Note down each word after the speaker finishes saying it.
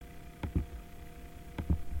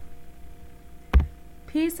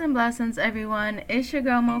Peace and blessings, everyone. It's your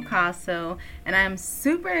girl Mocaso, and I'm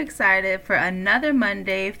super excited for another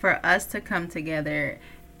Monday for us to come together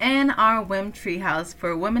in our WIM Treehouse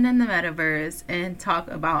for Women in the Metaverse and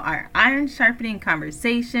talk about our iron sharpening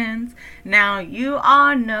conversations. Now, you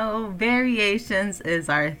all know variations is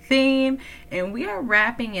our theme, and we are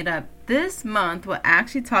wrapping it up this month. We're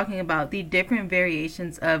actually talking about the different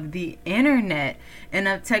variations of the internet and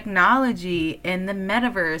of technology and the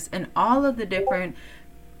metaverse and all of the different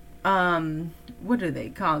what are they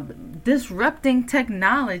called? Disrupting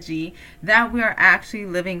technology that we are actually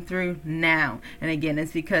living through now. And again,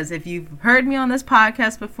 it's because if you've heard me on this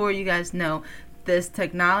podcast before, you guys know this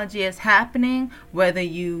technology is happening, whether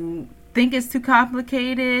you think it's too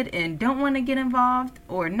complicated and don't want to get involved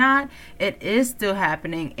or not, it is still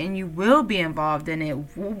happening and you will be involved in it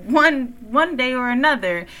one day or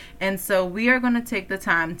another. And so we are going to take the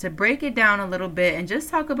time to break it down a little bit and just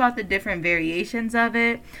talk about the different variations of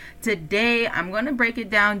it. Today I'm going to break it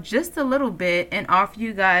down just a little bit and offer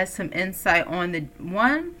you guys some insight on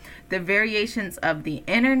the variations of the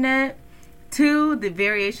internet. 2, the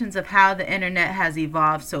variations of how the internet has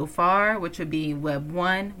evolved so far, which would be Web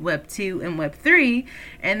 1, Web 2, and Web 3,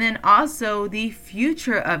 and then also the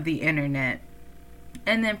future of the internet.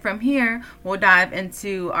 And then from here, we'll dive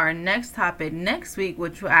into our next topic next week,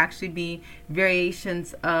 which will actually be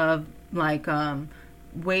variations of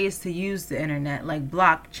ways to use the internet, like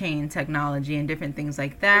blockchain technology and different things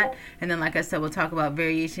like that. And then, like I said, we'll talk about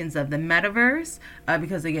variations of the metaverse,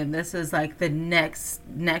 because again, this is like the next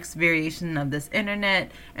variation of this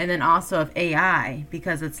internet. And then also of AI,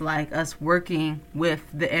 because it's like us working with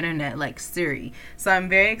the internet like Siri. So I'm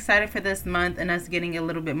very excited for this month and us getting a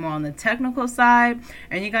little bit more on the technical side.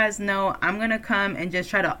 And you guys know I'm going to come and just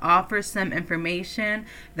try to offer some information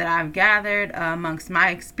that I've gathered amongst my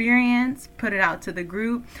experience, put it out to the group.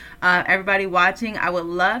 Everybody watching, I would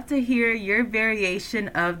love to hear your variation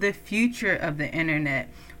of the future of the internet.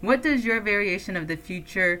 What does your variation of the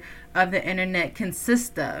future of the internet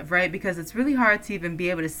consist of, right? Because it's really hard to even be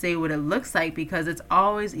able to say what it looks like because it's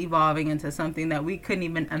always evolving into something that we couldn't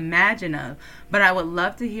even imagine of. But I would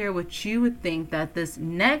love to hear what you would think that this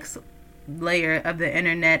next layer of the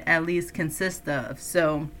internet at least consists of.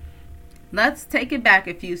 So let's take it back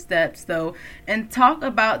a few steps, though, and talk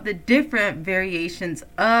about the different variations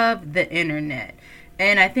of the internet.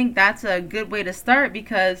 And I think that's a good way to start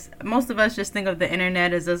because most of us just think of the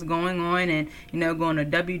internet as us going on and, going to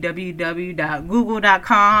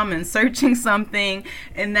www.google.com and searching something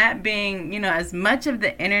and that being, as much of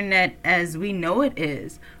the internet as we know it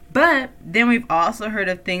is. But then we've also heard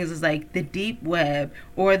of things as like the deep web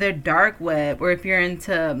or the dark web, or if you're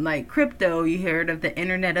into like crypto, you heard of the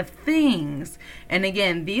Internet of Things. And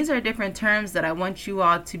again, these are different terms that I want you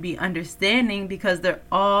all to be understanding because they're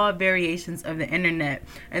all variations of the internet.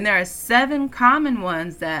 And there are 7 common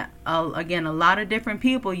ones that, again, a lot of different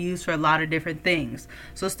people use for a lot of different things.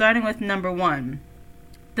 So starting with number 1.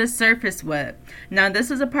 The surface web. Now, this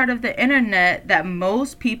is a part of the internet that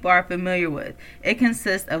most people are familiar with. It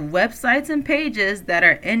consists of websites and pages that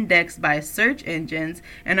are indexed by search engines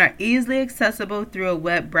and are easily accessible through a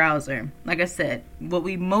web browser. Like I said, what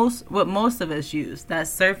most of us use, that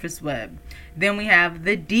surface web. Then we have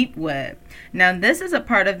the deep web. Now, this is a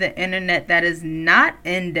part of the internet that is not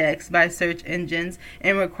indexed by search engines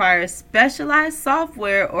and requires specialized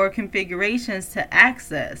software or configurations to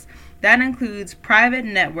access. That includes private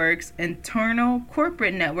networks, internal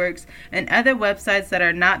corporate networks, and other websites that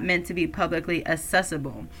are not meant to be publicly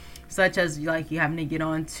accessible, such as like you having to get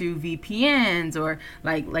onto VPNs or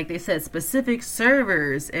like they said, specific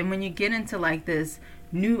servers. And when you get into like this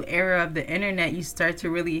new era of the internet, you start to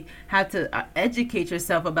really have to educate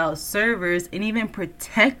yourself about servers and even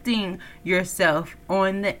protecting yourself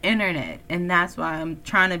on the internet. And that's why I'm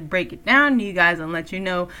trying to break it down to you guys and let you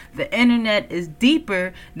know the internet is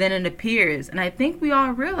deeper than it appears. And I think we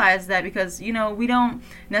all realize that because, we don't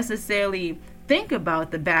necessarily think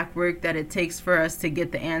about the back work that it takes for us to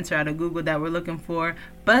get the answer out of Google that we're looking for,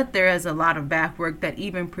 but there is a lot of back work that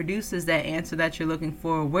even produces that answer that you're looking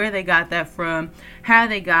for, where they got that from, how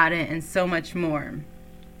they got it, and so much more.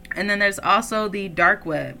 And then there's also the dark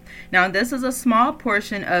web. Now, this is a small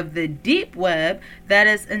portion of the deep web that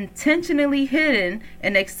is intentionally hidden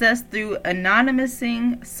and accessed through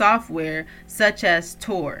anonymizing software such as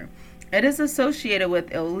Tor. It is associated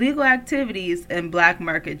with illegal activities and black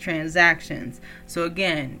market transactions. So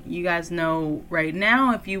again, you guys know right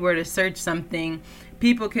now, if you were to search something,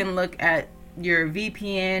 people can look at your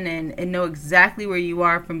VPN and know exactly where you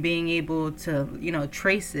are from being able to,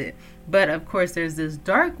 trace it. But of course, there's this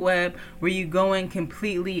dark web where you go in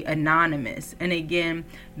completely anonymous. And again,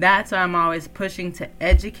 that's why I'm always pushing to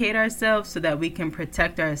educate ourselves so that we can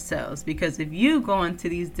protect ourselves. Because if you go into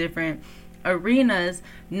these different arenas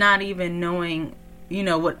not even knowing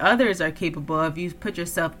what others are capable of, you put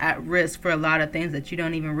yourself at risk for a lot of things that you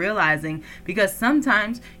don't even realizing, because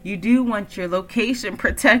sometimes you do want your location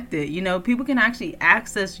protected. People can actually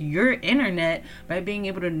access your internet by being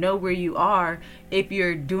able to know where you are if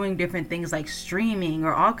you're doing different things like streaming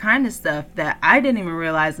or all kind of stuff that I didn't even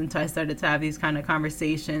realize until I started to have these kind of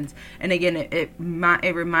conversations. And again, it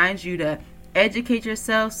reminds you to educate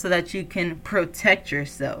yourself so that you can protect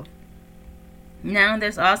yourself. Now,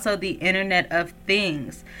 there's also the Internet of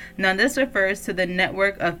Things. Now, this refers to the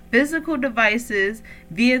network of physical devices,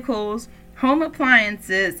 vehicles, home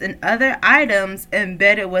appliances, and other items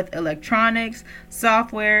embedded with electronics,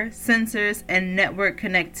 software, sensors, and network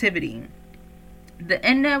connectivity. The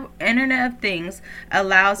Internet of Things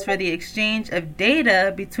allows for the exchange of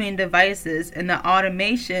data between devices and the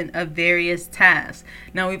automation of various tasks.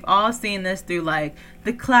 Now, we've all seen this through like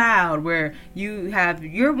the cloud, where you have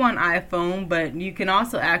your one iPhone, but you can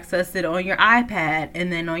also access it on your iPad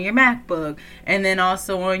and then on your MacBook and then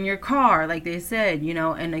also on your car, like they said,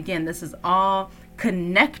 and again, this is all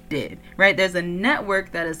connected, right? There's a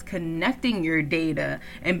network that is connecting your data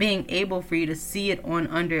and being able for you to see it on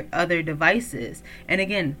under other devices. And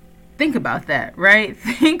again, think about that, right?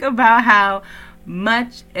 Think about how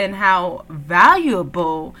much and how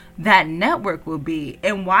valuable that network will be.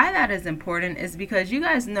 And why that is important is because you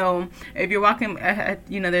guys know, if you're walking,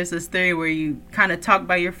 there's this theory where you kind of talk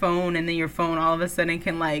by your phone and then your phone all of a sudden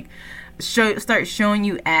can like start showing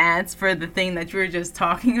you ads for the thing that you were just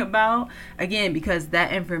talking about. Again, because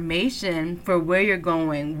that information for where you're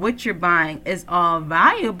going, what you're buying is all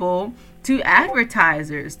valuable to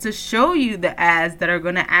advertisers to show you the ads that are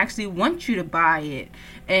going to actually want you to buy it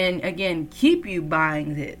and again keep you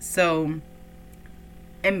buying it. So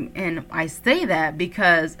and I say that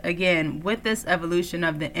because again, with this evolution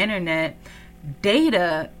of the internet,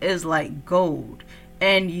 data is like gold.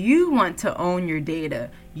 And you want to own your data.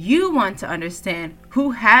 You want to understand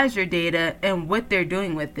who has your data and what they're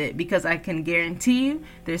doing with it, because I can guarantee you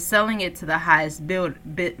they're selling it to the highest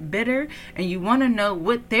bidder, and you want to know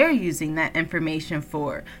what they're using that information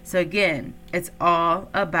for. So again, it's all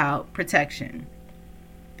about protection.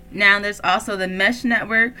 Now, there's also the mesh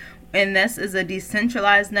network, and this is a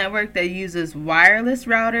decentralized network that uses wireless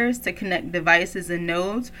routers to connect devices and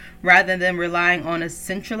nodes rather than relying on a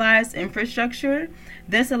centralized infrastructure.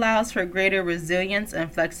 This allows for greater resilience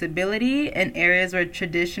and flexibility in areas where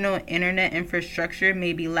traditional internet infrastructure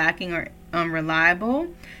may be lacking or unreliable.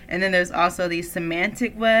 And then there's also the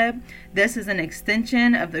semantic web. This is an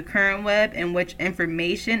extension of the current web in which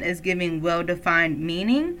information is given well-defined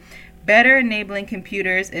meaning, better enabling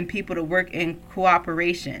computers and people to work in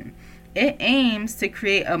cooperation. It aims to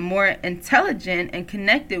create a more intelligent and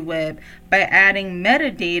connected web by adding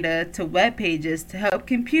metadata to web pages to help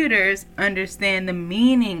computers understand the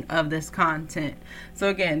meaning of this content. So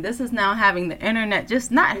again, this is now having the internet,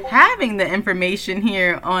 just not having the information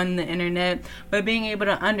here on the internet, but being able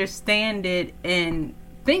to understand it and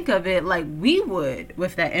think of it like we would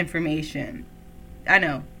with that information. I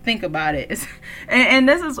know, think about it. And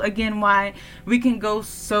this is again why we can go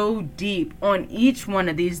so deep on each one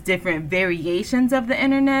of these different variations of the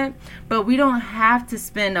internet, but we don't have to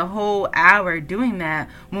spend a whole hour doing that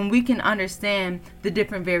when we can understand the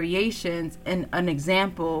different variations and an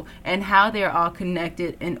example and how they're all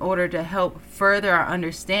connected in order to help further our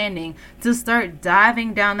understanding to start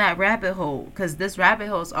diving down that rabbit hole, because this rabbit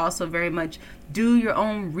hole is also very much do your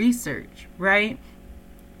own research, right?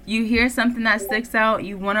 You hear something that sticks out,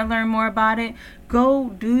 you want to learn more about it, go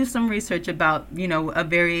do some research about, a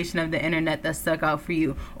variation of the internet that stuck out for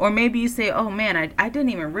you. Or maybe you say, oh man, I didn't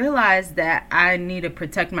even realize that I need to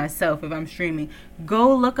protect myself if I'm streaming.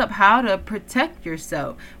 Go look up how to protect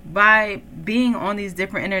yourself by being on these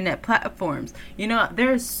different internet platforms.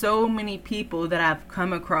 There's so many people that I've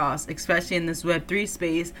come across, especially in this Web3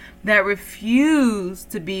 space, that refuse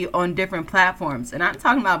to be on different platforms. And I'm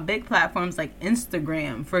talking about big platforms like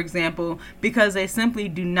Instagram, for example, because they simply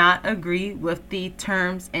do not agree with the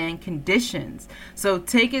terms and conditions. So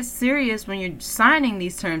take it serious when you're signing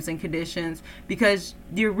these terms and conditions, because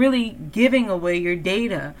you're really giving away your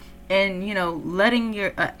data and letting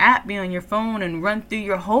your app be on your phone and run through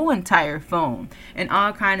your whole entire phone and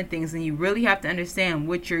all kind of things. And you really have to understand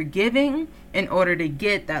what you're giving in order to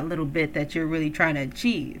get that little bit that you're really trying to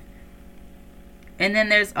achieve. And then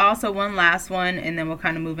there's also one last one, and then we'll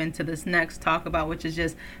kind of move into this next talk about, which is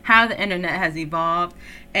just how the internet has evolved.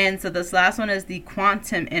 And so this last one is the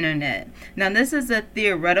quantum internet. Now, this is a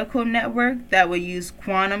theoretical network that will use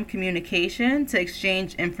quantum communication to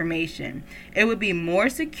exchange information. It would be more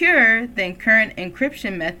secure than current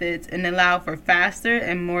encryption methods and allow for faster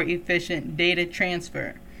and more efficient data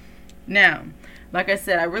transfer. Now, like I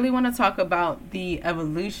said, I really want to talk about the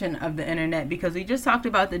evolution of the internet because we just talked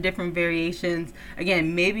about the different variations.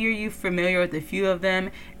 Again, maybe you're familiar with a few of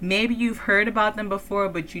them. Maybe you've heard about them before,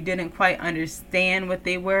 but you didn't quite understand what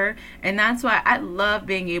they were. And that's why I love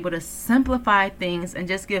being able to simplify things and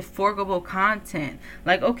just give forgettable content.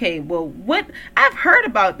 Like, okay, well, I've heard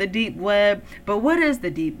about the deep web, but what is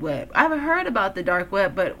the deep web? I've heard about the dark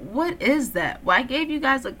web, but what is that? Well, I gave you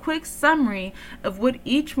guys a quick summary of what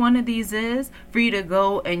each one of these is for you to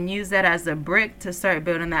go and use that as a brick to start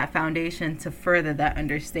building that foundation to further that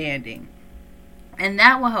understanding. And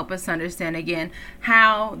that will help us understand again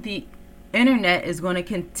how the internet is going to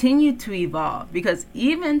continue to evolve, because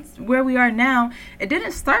even where we are now, it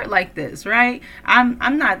didn't start like this, right?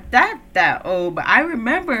 I'm not that old, but I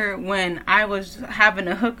remember when I was having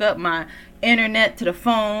to hook up my internet to the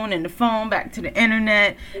phone and the phone back to the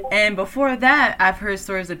internet. And before that, I've heard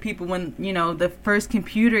stories of people when, the first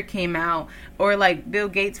computer came out, or like Bill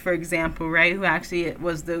Gates, for example, right, who actually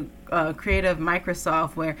was the creator of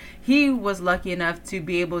Microsoft, where he was lucky enough to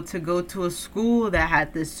be able to go to a school that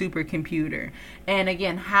had this supercomputer. And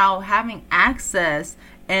again, how having access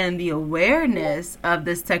and the awareness of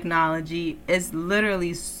this technology is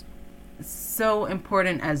literally so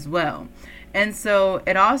important as well. And so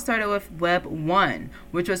it all started with Web 1,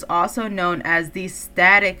 which was also known as the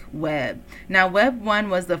static web. Now, Web 1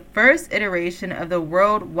 was the first iteration of the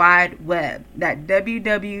World Wide Web, that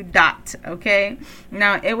www dot, okay?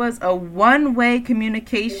 Now, it was a one-way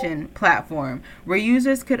communication platform where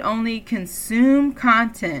users could only consume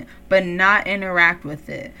content but not interact with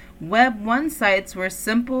it. Web 1 sites were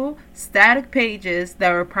simple, static pages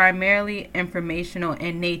that were primarily informational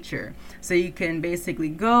in nature. So you can basically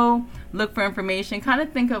go look for information, kind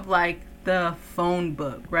of think of like the phone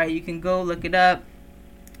book, right? You can go look it up,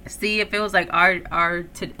 see if it was like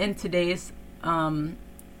in today's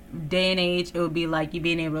day and age, it would be like you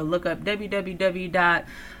being able to look up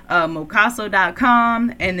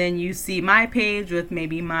www.mocaso.com, and then you see my page with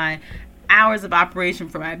maybe my hours of operation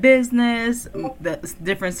for my business, the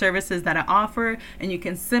different services that I offer, and you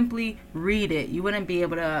can simply read it. You wouldn't be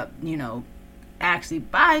able to, actually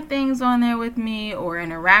buy things on there with me or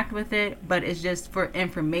interact with it, but it's just for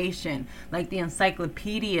information, like the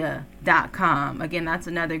encyclopedia.com. Again, that's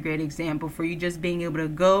another great example for you just being able to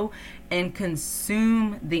go and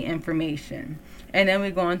consume the information. And then we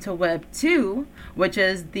go into Web 2, which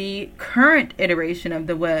is the current iteration of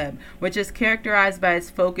the web, which is characterized by its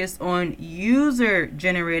focus on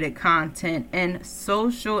user-generated content and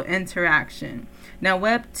social interaction. Now,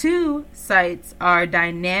 Web 2 sites are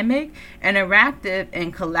dynamic, interactive,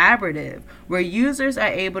 and collaborative, where users are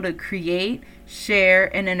able to create,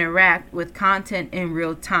 share, and interact with content in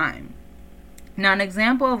real time. Now, an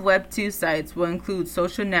example of Web 2 sites will include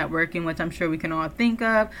social networking, which I'm sure we can all think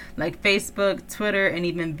of, like Facebook, Twitter, and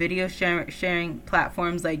even video sharing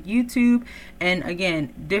platforms like YouTube. And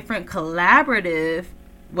again, different collaborative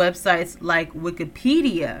websites like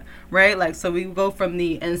Wikipedia, right? Like, so we go from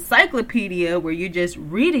the encyclopedia where you're just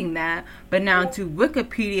reading that, but now to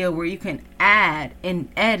Wikipedia where you can add and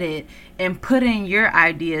edit and put in your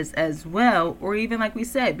ideas as well. Or even, like we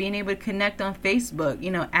said, being able to connect on Facebook,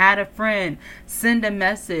 add a friend, send a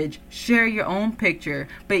message, share your own picture,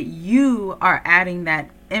 but you are adding that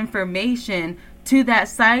information to that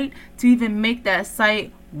site to even make that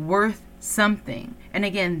site worth something. And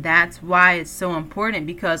again, that's why it's so important,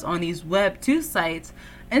 because on these Web 2 sites,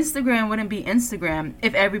 Instagram wouldn't be Instagram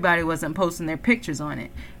if everybody wasn't posting their pictures on it.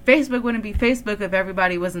 Facebook wouldn't be Facebook if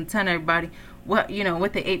everybody wasn't telling everybody what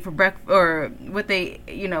they ate for breakfast, or what they,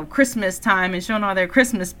 Christmas time, and showing all their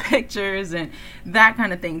Christmas pictures and that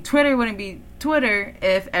kind of thing. Twitter wouldn't be Twitter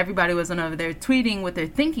if everybody wasn't over there tweeting what they're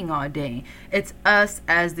thinking all day. It's us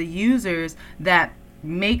as the users that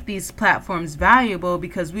make these platforms valuable,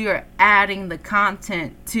 because we are adding the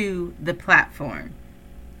content to the platform.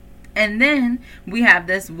 And then we have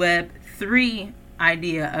this Web 3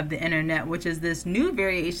 idea of the internet, which is this new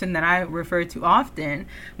variation that I refer to often,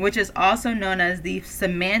 which is also known as the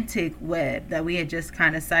semantic web that we had just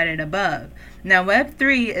kind of cited above. Now, Web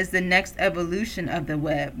 3 is the next evolution of the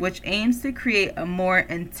web, which aims to create a more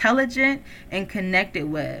intelligent and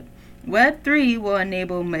connected web. Web3 will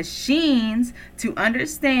enable machines to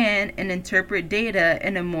understand and interpret data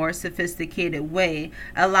in a more sophisticated way,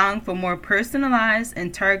 allowing for more personalized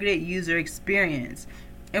and targeted user experience.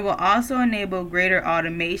 It will also enable greater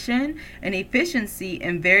automation and efficiency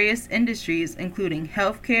in various industries, including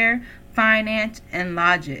healthcare, finance, and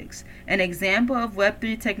logics. An example of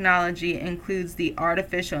Web3 technology includes the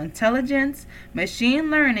artificial intelligence, machine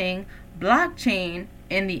learning, blockchain,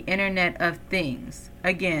 and the Internet of Things.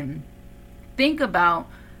 Again, think about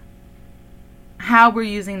how we're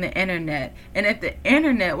using the internet, and if the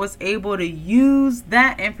internet was able to use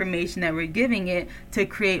that information that we're giving it to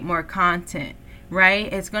create more content,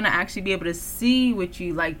 right? It's going to actually be able to see what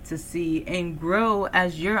you like to see and grow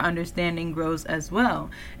as your understanding grows as well.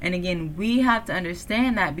 And again, we have to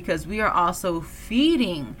understand that because we are also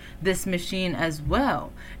feeding this machine as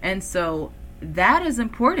well. And so that is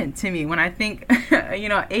important to me when I think,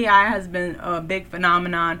 AI has been a big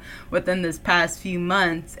phenomenon within this past few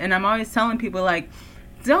months. And I'm always telling people, like,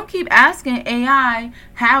 don't keep asking AI,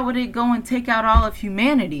 how would it go and take out all of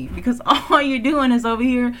humanity? Because all you're doing is over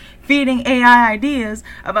here feeding AI ideas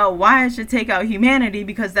about why it should take out humanity,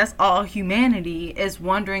 because that's all humanity is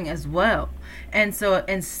wondering as well. And so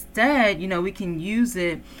instead, we can use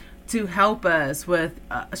it to help us with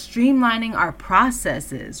streamlining our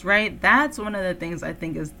processes, right? That's one of the things I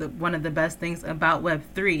think is one of the best things about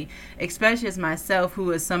Web3, especially as myself,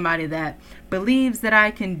 who is somebody that believes that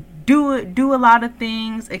I can do a lot of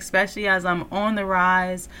things, especially as I'm on the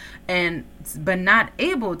rise, but not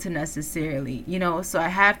able to necessarily, so I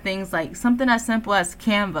have things like something as simple as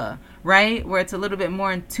Canva, right? Where it's a little bit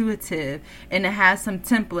more intuitive and it has some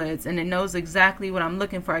templates and it knows exactly what I'm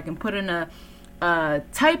looking for. I can put in a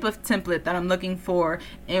type of template that I'm looking for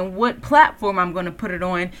and what platform I'm going to put it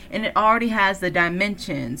on, and it already has the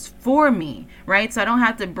dimensions for me, right? So I don't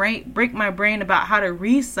have to break my brain about how to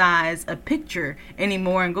resize a picture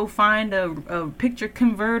anymore and go find a picture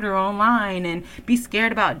converter online and be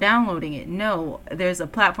scared about downloading it. No, there's a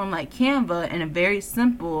platform like Canva and a very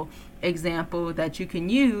simple example that you can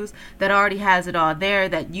use that already has it all there,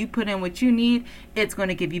 that you put in what you need, it's going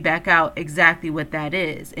to give you back out exactly what that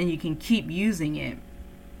is, and you can keep using it.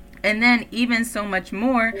 And then even so much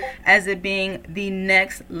more as it being the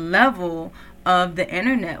next level of the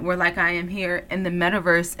internet, where like I am here in the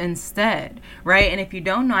Metaverse instead, right? And if you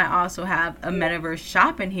don't know, I also have a Metaverse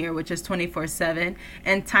shop in here, which is 24/7,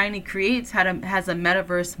 and Tiny Creates has a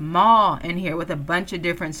Metaverse mall in here with a bunch of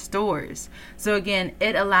different stores. So again,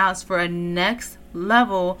 it allows for a next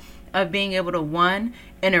level of being able to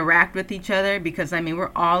interact with each other, because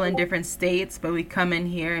we're all in different states, but we come in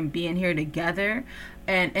here and be in here together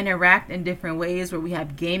and interact in different ways, where we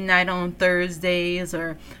have game night on Thursdays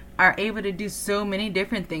or are able to do so many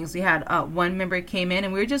different things. We had one member came in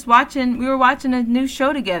and we were watching a new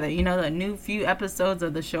show together. The new few episodes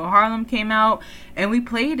of the show Harlem came out, and we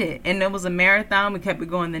played it, and it was a marathon. We kept it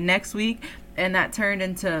going the next week, and that turned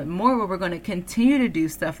into more where we're going to continue to do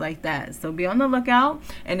stuff like that. So be on the lookout.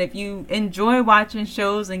 And if you enjoy watching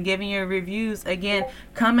shows and giving your reviews, again,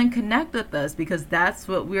 come and connect with us, because that's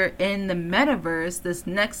what we're in the Metaverse, this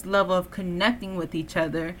next level of connecting with each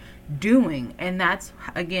other, doing. And that's,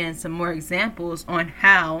 again, some more examples on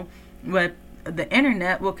how what the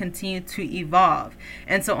internet will continue to evolve.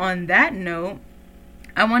 And so on that note,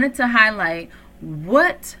 I wanted to highlight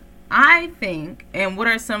what I think and what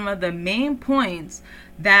are some of the main points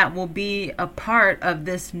that will be a part of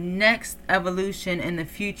this next evolution in the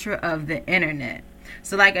future of the internet.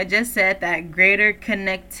 So like I just said, that greater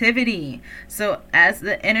connectivity. So as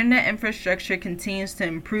the internet infrastructure continues to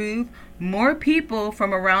improve, more people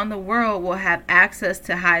from around the world will have access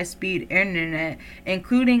to high-speed internet,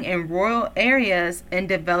 including in rural areas in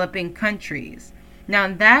developing countries. Now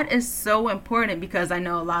that is so important, because I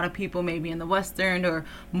know a lot of people maybe in the Western or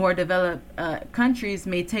more developed countries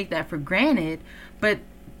may take that for granted, but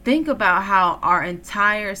think about how our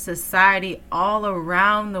entire society all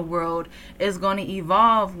around the world is going to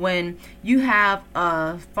evolve when you have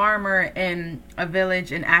a farmer in a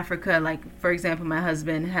village in Africa. Like, for example, my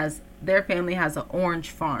husband their family has an orange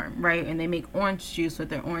farm, right? And they make orange juice with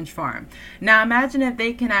their orange farm. Now imagine if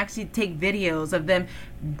they can actually take videos of them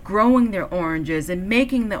growing their oranges and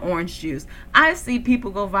making the orange juice. I see people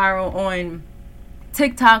go viral on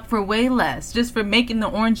TikTok for way less, just for making the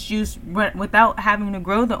orange juice without having to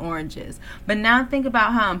grow the oranges. But now think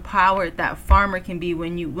about how empowered that farmer can be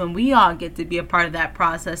when we all get to be a part of that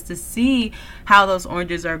process, to see how those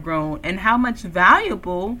oranges are grown and how much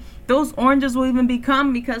valuable those oranges will even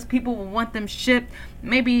become, because people will want them shipped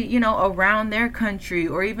maybe, you know, around their country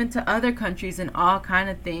or even to other countries and all kind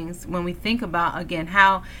of things. When we think about, again,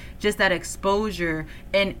 how just that exposure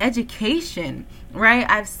and education, right?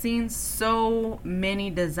 I've seen so many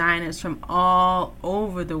designers from all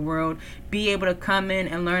over the world be able to come in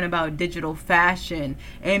and learn about digital fashion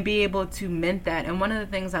and be able to mint that. And one of the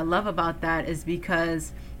things I love about that is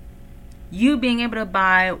because you being able to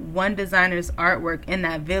buy one designer's artwork in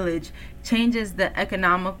that village changes the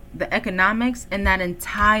economics in that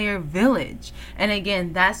entire village. And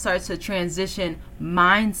again, that starts to transition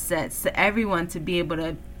mindsets to everyone to be able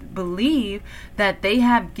to believe that they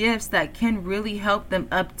have gifts that can really help them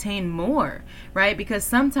obtain more, right? Because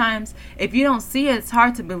sometimes if you don't see it, it's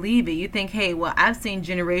hard to believe it. You think, hey, well, I've seen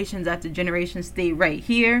generations after generations stay right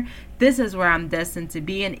here. This is where I'm destined to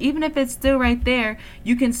be. And even if it's still right there,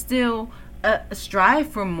 you can still strive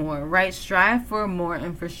for more, right? Strive for more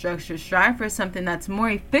infrastructure, strive for something that's more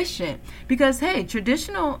efficient, because hey,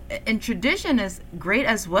 tradition is great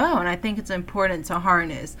as well, and I think it's important to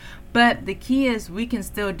harness, but the key is we can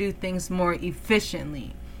still do things more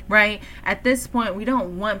efficiently, right? At this point, we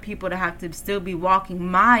don't want people to have to still be walking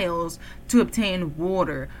miles to obtain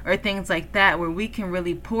water or things like that, where we can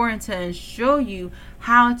really pour into and show you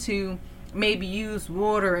how to maybe use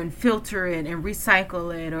water and filter it and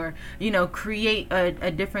recycle it, or, you know, create a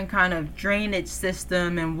different kind of drainage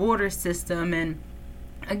system and water system. And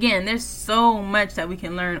again, there's so much that we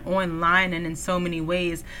can learn online and in so many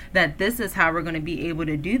ways that this is how we're going to be able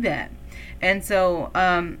to do that. And so,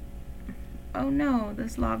 oh no,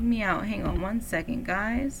 this logged me out. Hang on one second,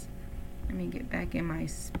 guys. Let me get back in my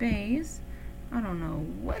space. I don't know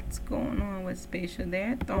what's going on with Spatial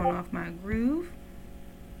there, throwing off my groove.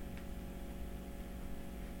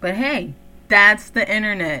 But hey, that's the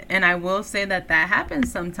internet. And I will say that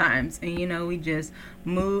happens sometimes. And, you know, we just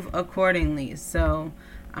move accordingly. So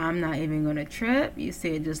I'm not even going to trip. You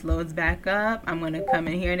see it just loads back up. I'm going to come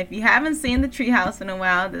in here. And if you haven't seen the treehouse in a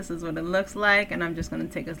while, this is what it looks like. And I'm just going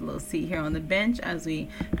to take us a little seat here on the bench as we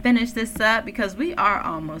finish this up, because we are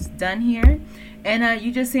almost done here. And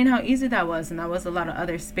you just seen how easy that was. And that was a lot of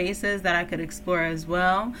other spaces that I could explore as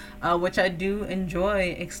well, which I do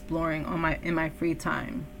enjoy exploring in my free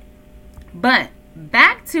time. But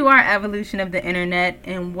back to our evolution of the internet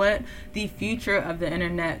and what the future of the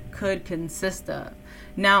internet could consist of.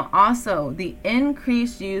 Now, also the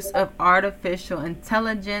increased use of artificial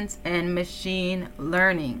intelligence and machine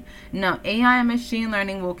learning. Now, AI and machine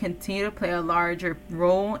learning will continue to play a larger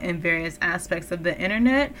role in various aspects of the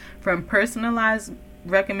internet, from personalized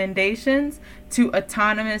recommendations to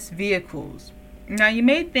autonomous vehicles. Now, you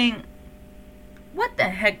may think, what the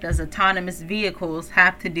heck does autonomous vehicles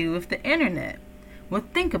have to do with the internet? Well,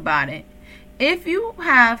 think about it. If you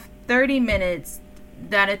have 30 minutes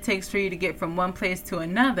that it takes for you to get from one place to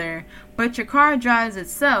another, but your car drives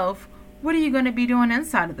itself, what are you going to be doing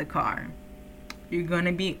inside of the car? You're going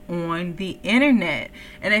to be on the internet.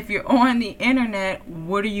 And if you're on the internet,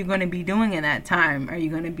 what are you going to be doing in that time? Are you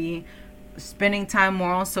going to be spending time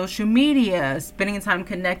more on social media, spending time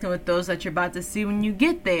connecting with those that you're about to see when you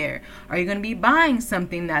get there? Are you going to be buying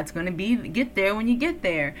something that's going to get there when you get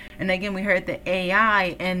there? And again, we heard the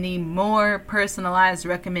AI and the more personalized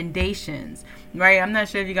recommendations, right? I'm not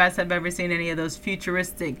sure if you guys have ever seen any of those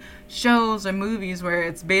futuristic shows or movies where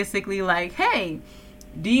it's basically like, hey,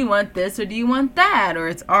 do you want this or do you want that? Or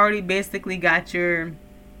it's already basically got your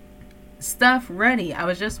stuff ready. I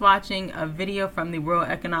was just watching a video from the World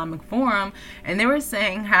Economic Forum, and they were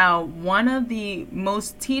saying how one of the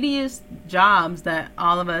most tedious jobs that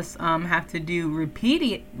all of us have to do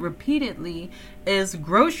repeatedly is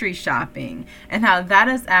grocery shopping, and how that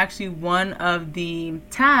is actually one of the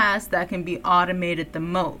tasks that can be automated the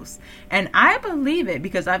most. And I believe it,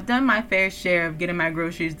 because I've done my fair share of getting my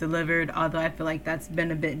groceries delivered, although I feel like that's been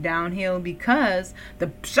a bit downhill because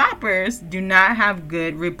the shoppers do not have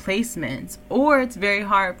good replacements, or it's very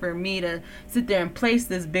hard for me to sit there and place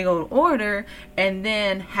this big old order and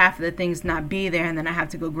then half of the things not be there, and then I have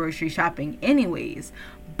to go grocery shopping anyways.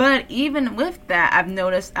 But even with that, I've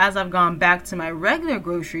noticed as I've gone back to my regular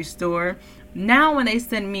grocery store, now when they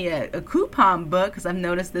send me a coupon book, because I've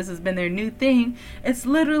noticed this has been their new thing, it's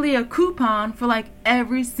literally a coupon for like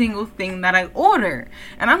every single thing that I order.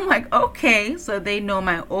 And I'm like, okay, so they know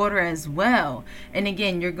my order as well. And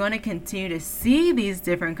again, you're going to continue to see these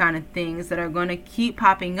different kind of things that are going to keep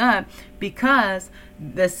popping up, because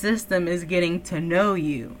the system is getting to know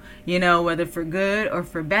you, you know, whether for good or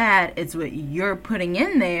for bad. It's what you're putting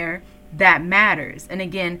in there that matters. And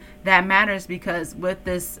again, that matters because with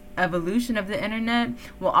this evolution of the internet,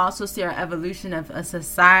 we'll also see our evolution of a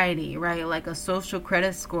society, right? Like a social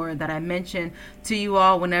credit score that I mention to you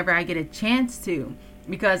all whenever I get a chance to.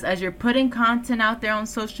 Because as you're putting content out there on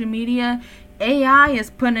social media, AI is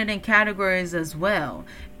putting it in categories as well.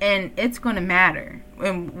 And it's going to matter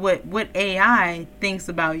and what AI thinks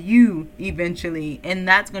about you eventually. And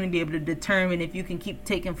that's going to be able to determine if you can keep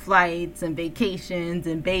taking flights and vacations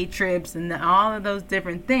and bay trips and all of those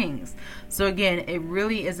different things. So again, it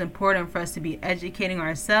really is important for us to be educating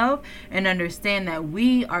ourselves and understand that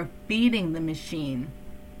we are feeding the machine.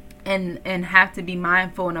 And have to be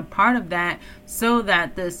mindful and a part of that so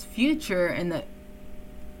that this future and the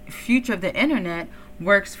future of the internet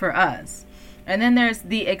works for us. And then there's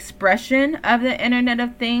the expression of the Internet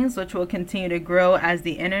of Things, which will continue to grow as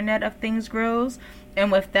the Internet of Things grows.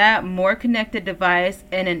 And with that, more connected device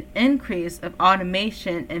and an increase of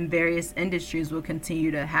automation in various industries will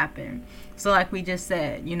continue to happen. So like we just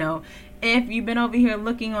said, if you've been over here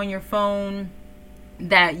looking on your phone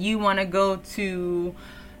that you want to go to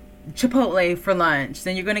Chipotle for lunch,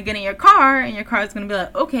 then you're going to get in your car and your car is going to be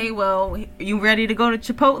like, okay, well, you ready to go to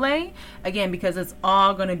Chipotle? Again, because it's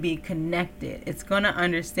all going to be connected. It's going to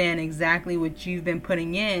understand exactly what you've been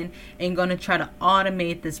putting in and going to try to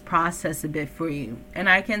automate this process a bit for you. And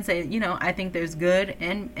I can say, I think there's good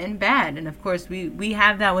and bad. And of course, we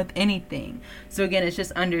have that with anything. So again, it's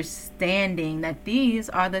just understanding that these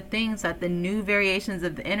are the things that the new variations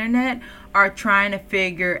of the internet are trying to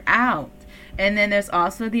figure out. And then there's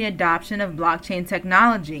also the adoption of blockchain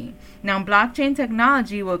technology. Now, blockchain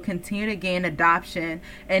technology will continue to gain adoption,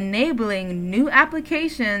 enabling new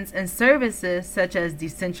applications and services such as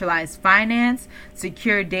decentralized finance,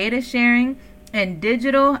 secure data sharing, and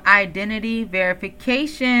digital identity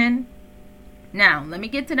verification. Now, let me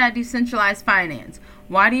get to that decentralized finance.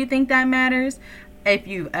 Why do you think that matters? If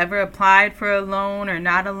you've ever applied for a loan or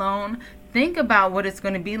not a loan, think about what it's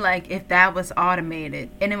going to be like if that was automated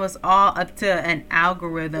and it was all up to an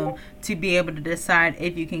algorithm to be able to decide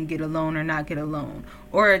if you can get a loan or not get a loan.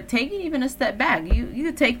 Or take it even a step back. You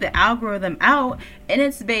could take the algorithm out and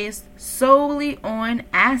it's based solely on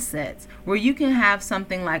assets, where you can have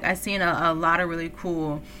something like, I've seen a lot of really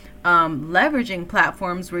cool leveraging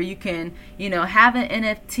platforms where you can, have an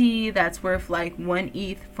NFT that's worth like 1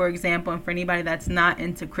 ETH, for example. And for anybody that's not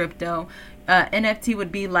into crypto, NFT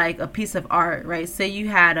would be like a piece of art, right? Say you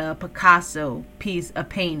had a Picasso piece, a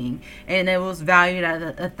painting, and it was valued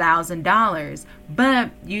at $1,000,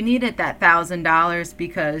 but you needed that $1,000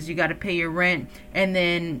 because you got to pay your rent, and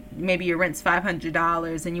then maybe your rent's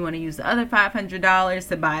 $500, and you want to use the other $500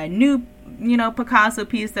 to buy a new Picasso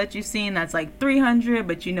piece that you've seen that's like $300,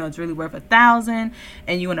 but it's really worth $1,000,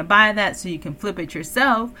 and you want to buy that so you can flip it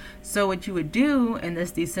yourself. So what you would do in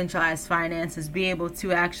this decentralized finance is be able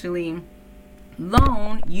to actually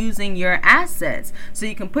loan using your assets. So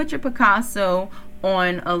you can put your Picasso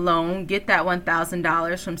on a loan, get that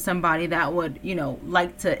 $1,000 from somebody that would,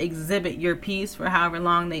 like to exhibit your piece for however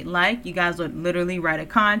long they'd like. You guys would literally write a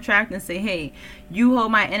contract and say, hey, you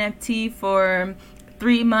hold my NFT for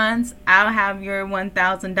 3 months, I'll have your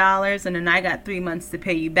 $1,000, and then I got 3 months to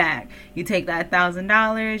pay you back. You take that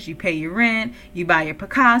 $1,000, you pay your rent, you buy your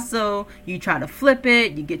Picasso, you try to flip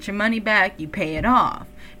it, you get your money back, you pay it off.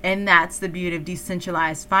 And that's the beauty of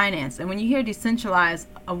decentralized finance. And when you hear decentralized,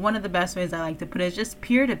 one of the best ways I like to put it is just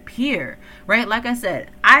peer-to-peer, right? Like I said,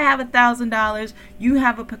 I have $1,000, you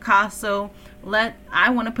have a Picasso, I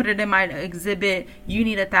want to put it in my exhibit, you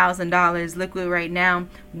need $1,000 liquid right now.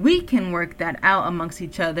 We can work that out amongst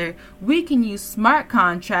each other. We can use smart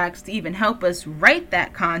contracts to even help us write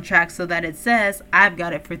that contract so that it says, I've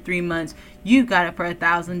got it for 3 months, you got it for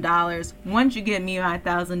 $1,000. Once you get me my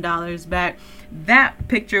 $1,000 back, that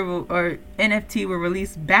picture or NFT will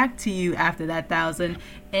release back to you after that $1,000.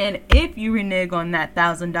 And if you renege on that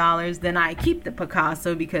 $1,000, then I keep the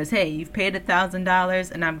Picasso because, hey, you've paid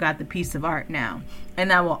 $1,000 and I've got the piece of art now. And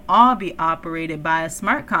that will all be operated by a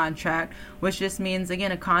smart contract, which just means,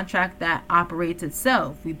 again, a contract that operates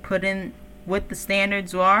itself. We put in what the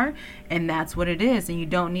standards are, and that's what it is. And you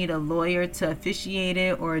don't need a lawyer to officiate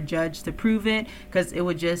it or a judge to prove it, because it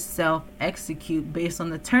would just self-execute based on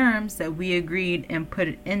the terms that we agreed and put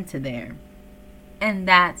it into there. And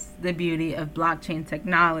that's the beauty of blockchain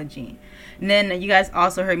technology. And then you guys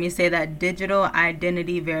also heard me say that digital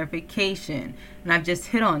identity verification. And I've just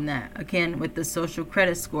hit on that again with the social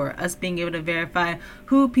credit score, us being able to verify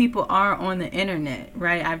who people are on the internet,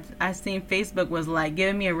 right? I've seen Facebook was like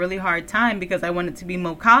giving me a really hard time because I wanted to be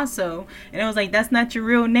Mocasso, and it was like, that's not your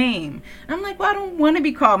real name. And I'm like, well, I don't want to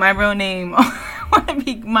be called my real name. I want to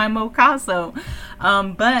be my Mocasso.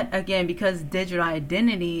 But again, because digital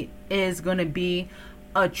identity is going to be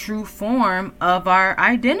a true form of our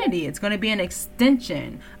identity. It's going to be an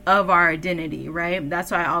extension of our identity, right?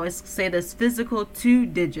 That's why I always say this: physical to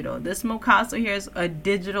digital. This Mocaso here is a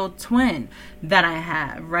digital twin that I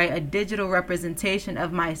have, right? A digital representation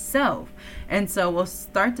of myself. And so we'll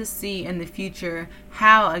start to see in the future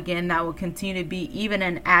how, again, that will continue to be even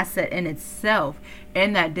an asset in itself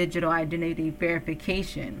in that digital identity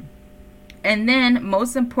verification. And then,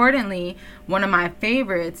 most importantly, one of my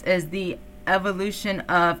favorites is the evolution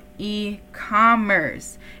of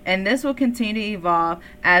e-commerce, and this will continue to evolve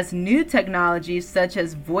as new technologies such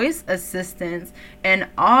as voice assistants and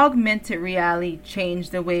augmented reality change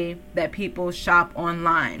the way that people shop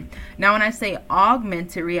online. Now, when I say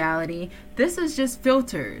augmented reality, this is just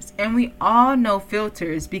filters, and we all know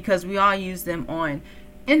filters because we all use them on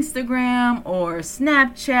Instagram or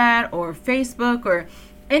Snapchat or Facebook, or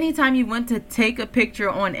anytime you want to take a picture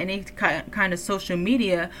on any kind of social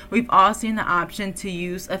media, we've all seen the option to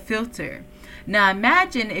use a filter. Now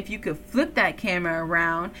imagine if you could flip that camera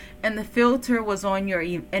around and the filter was on your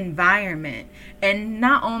environment. And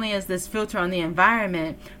not only is this filter on the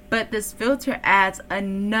environment, but this filter adds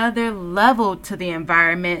another level to the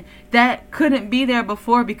environment that couldn't be there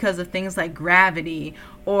before because of things like gravity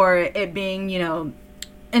or it being,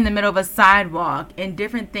 in the middle of a sidewalk and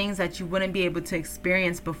different things that you wouldn't be able to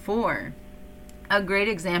experience before. A great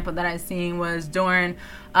example that I seen was during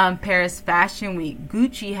Paris Fashion Week.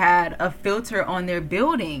 Gucci had a filter on their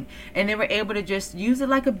building, and they were able to just use it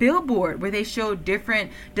like a billboard where they showed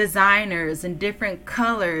different designers and different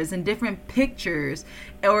colors and different pictures.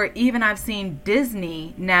 Or even I've seen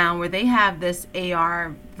Disney now where they have this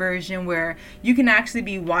AR version where you can actually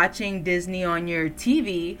be watching Disney on your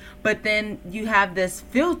TV, but then you have this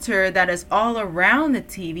filter that is all around the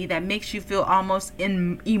TV that makes you feel almost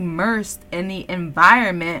immersed in the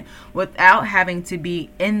environment without having to be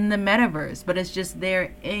in the metaverse, but it's just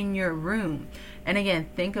there in your room. And again,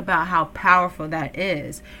 think about how powerful that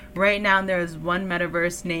is. Right now, there's one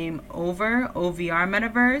metaverse named OVR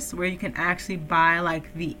Metaverse, where you can actually buy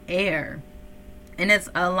like the air. And it's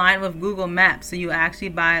aligned with Google Maps. So you actually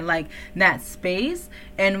buy like that space.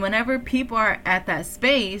 And whenever people are at that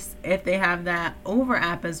space, if they have that OVR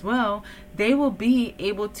app as well, they will be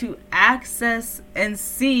able to access and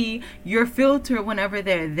see your filter whenever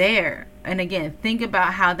they're there. And again, think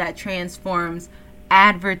about how that transforms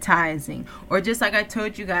advertising. Or just like I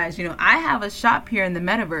told you guys, I have a shop here in the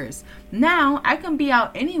metaverse. Now I can be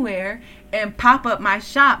out anywhere and pop up my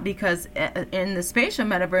shop because in the spatial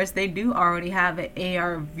metaverse they do already have an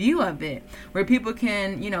AR view of it where people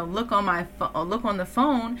can look on the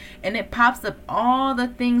phone and it pops up all the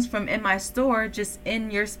things from in my store just in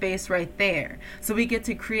your space right there. So we get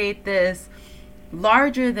to create this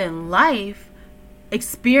larger than life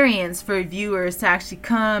experience for viewers to actually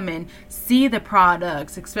come and see the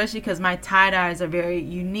products, especially because my tie-dyes are very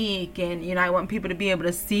unique, and I want people to be able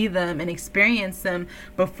to see them and experience them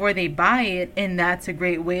before they buy it, and that's a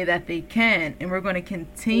great way that they can. And we're going to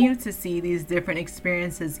continue to see these different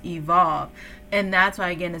experiences evolve. And that's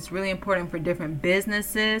why, again, it's really important for different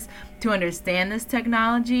businesses to understand this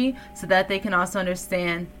technology so that they can also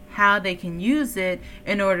understand how they can use it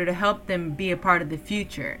in order to help them be a part of the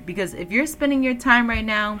future. Because if you're spending your time right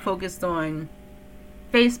now focused on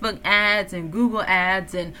Facebook ads and Google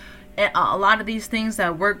ads and a lot of these things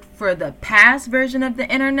that worked for the past version of the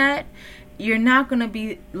internet, you're not going to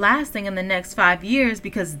be lasting in the next 5 years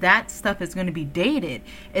because that stuff is going to be dated.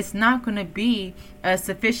 It's not going to be a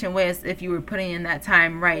sufficient way as if you were putting in that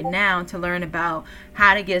time right now to learn about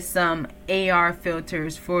how to get some AR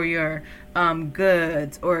filters for your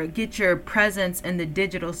goods or get your presence in the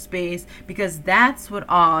digital space, because that's what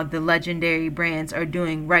all the legendary brands are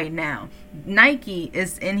doing right now. Nike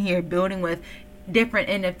is in here building with different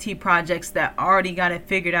NFT projects that already got it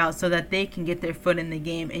figured out so that they can get their foot in the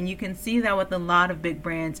game. And you can see that with a lot of big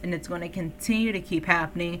brands, and it's going to continue to keep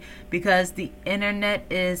happening because the internet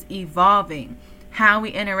is evolving. How we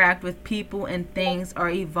interact with people and things are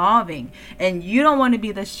evolving, and you don't want to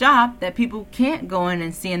be the shop that people can't go in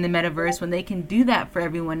and see in the metaverse when they can do that for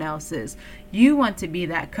everyone else's. You want to be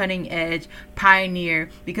that cutting edge pioneer,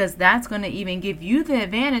 because that's going to even give you the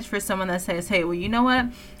advantage for someone that says, hey, well, you know what?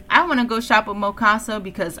 I want to go shop with Mocaso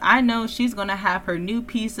because I know she's going to have her new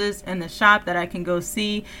pieces in the shop that I can go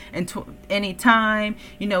see anytime.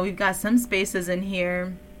 We've got some spaces in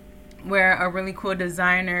here where a really cool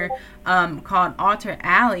designer called Alter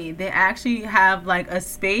Alley, they actually have like a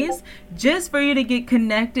space just for you to get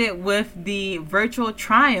connected with the virtual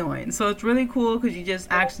try-on. So it's really cool because you just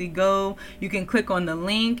actually go, you can click on the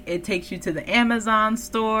link, it takes you to the Amazon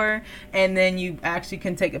store, and then you actually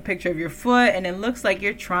can take a picture of your foot, and it looks like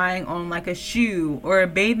you're trying on like a shoe or a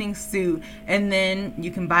bathing suit, and then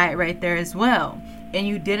you can buy it right there as well. And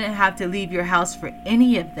you didn't have to leave your house for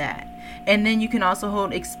any of that. And then you can also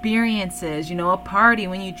hold experiences, a party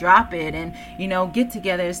when you drop it, and,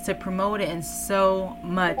 get-togethers to promote it, and so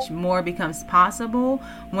much more becomes possible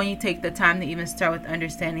when you take the time to even start with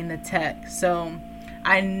understanding the tech. So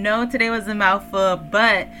I know today was a mouthful,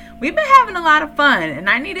 but we've been having a lot of fun, and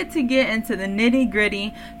I needed to get into the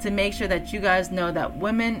nitty-gritty to make sure that you guys know that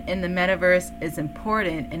women in the metaverse is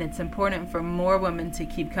important, and it's important for more women to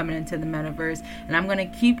keep coming into the metaverse. And I'm going to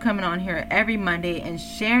keep coming on here every Monday and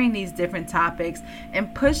sharing these different topics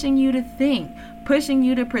and pushing you to think, pushing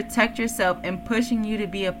you to protect yourself, and pushing you to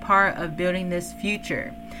be a part of building this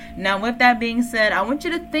future. Now, with that being said, I want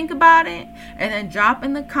you to think about it and then drop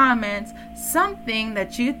in the comments something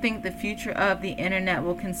that you think the future of the internet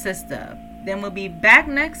will consist of. Then we'll be back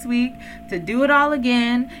next week to do it all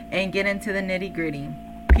again and get into the nitty-gritty.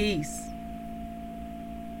 Peace.